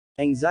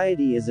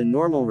Anxiety is a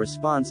normal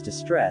response to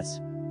stress,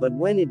 but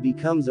when it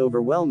becomes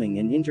overwhelming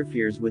and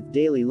interferes with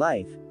daily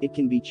life, it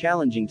can be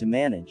challenging to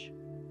manage.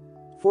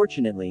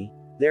 Fortunately,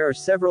 there are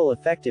several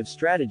effective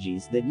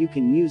strategies that you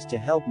can use to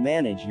help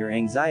manage your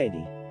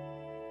anxiety.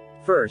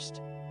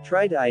 First,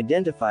 try to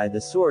identify the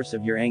source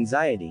of your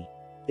anxiety.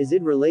 Is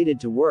it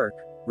related to work,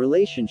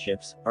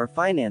 relationships, or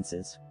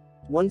finances?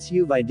 Once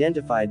you've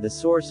identified the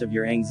source of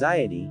your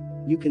anxiety,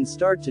 you can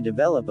start to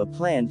develop a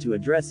plan to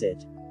address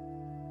it.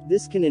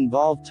 This can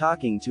involve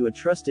talking to a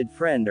trusted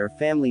friend or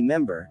family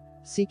member,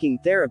 seeking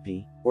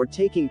therapy, or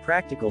taking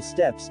practical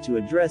steps to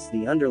address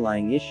the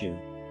underlying issue.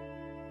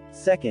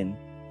 Second,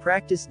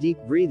 practice deep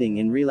breathing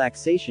and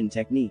relaxation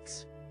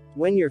techniques.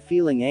 When you're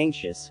feeling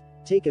anxious,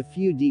 take a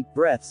few deep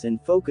breaths and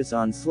focus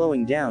on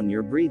slowing down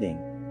your breathing.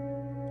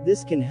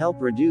 This can help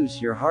reduce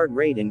your heart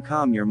rate and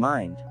calm your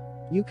mind.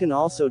 You can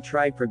also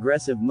try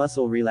progressive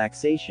muscle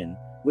relaxation,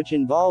 which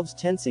involves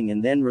tensing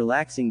and then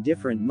relaxing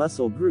different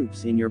muscle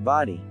groups in your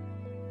body.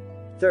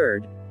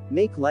 Third,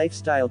 make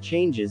lifestyle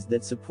changes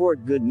that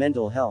support good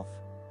mental health.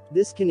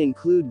 This can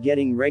include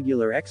getting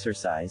regular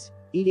exercise,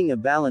 eating a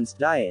balanced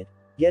diet,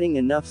 getting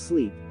enough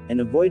sleep, and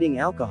avoiding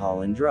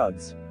alcohol and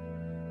drugs.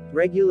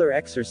 Regular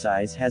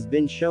exercise has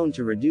been shown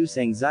to reduce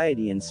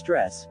anxiety and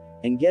stress,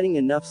 and getting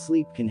enough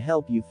sleep can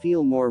help you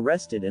feel more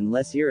rested and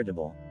less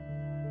irritable.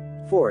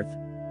 Fourth,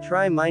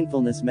 try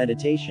mindfulness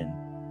meditation.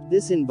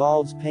 This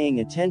involves paying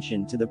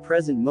attention to the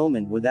present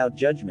moment without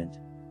judgment.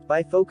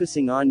 By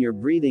focusing on your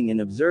breathing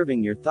and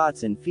observing your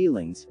thoughts and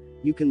feelings,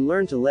 you can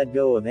learn to let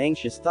go of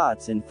anxious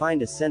thoughts and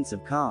find a sense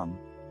of calm.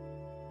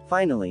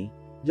 Finally,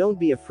 don't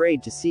be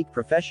afraid to seek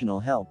professional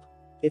help.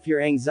 If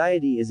your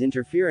anxiety is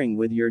interfering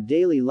with your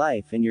daily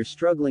life and you're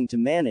struggling to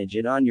manage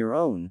it on your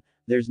own,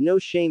 there's no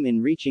shame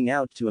in reaching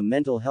out to a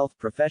mental health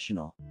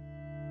professional.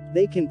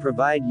 They can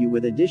provide you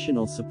with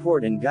additional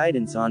support and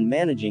guidance on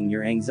managing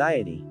your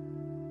anxiety.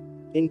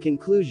 In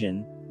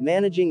conclusion,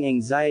 managing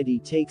anxiety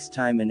takes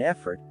time and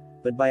effort,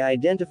 but by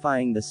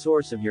identifying the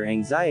source of your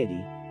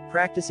anxiety,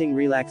 practicing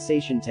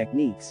relaxation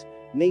techniques,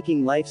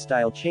 making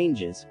lifestyle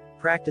changes,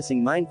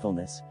 practicing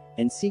mindfulness,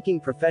 and seeking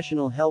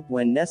professional help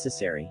when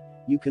necessary,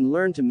 you can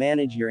learn to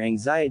manage your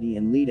anxiety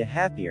and lead a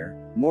happier,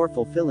 more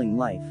fulfilling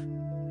life.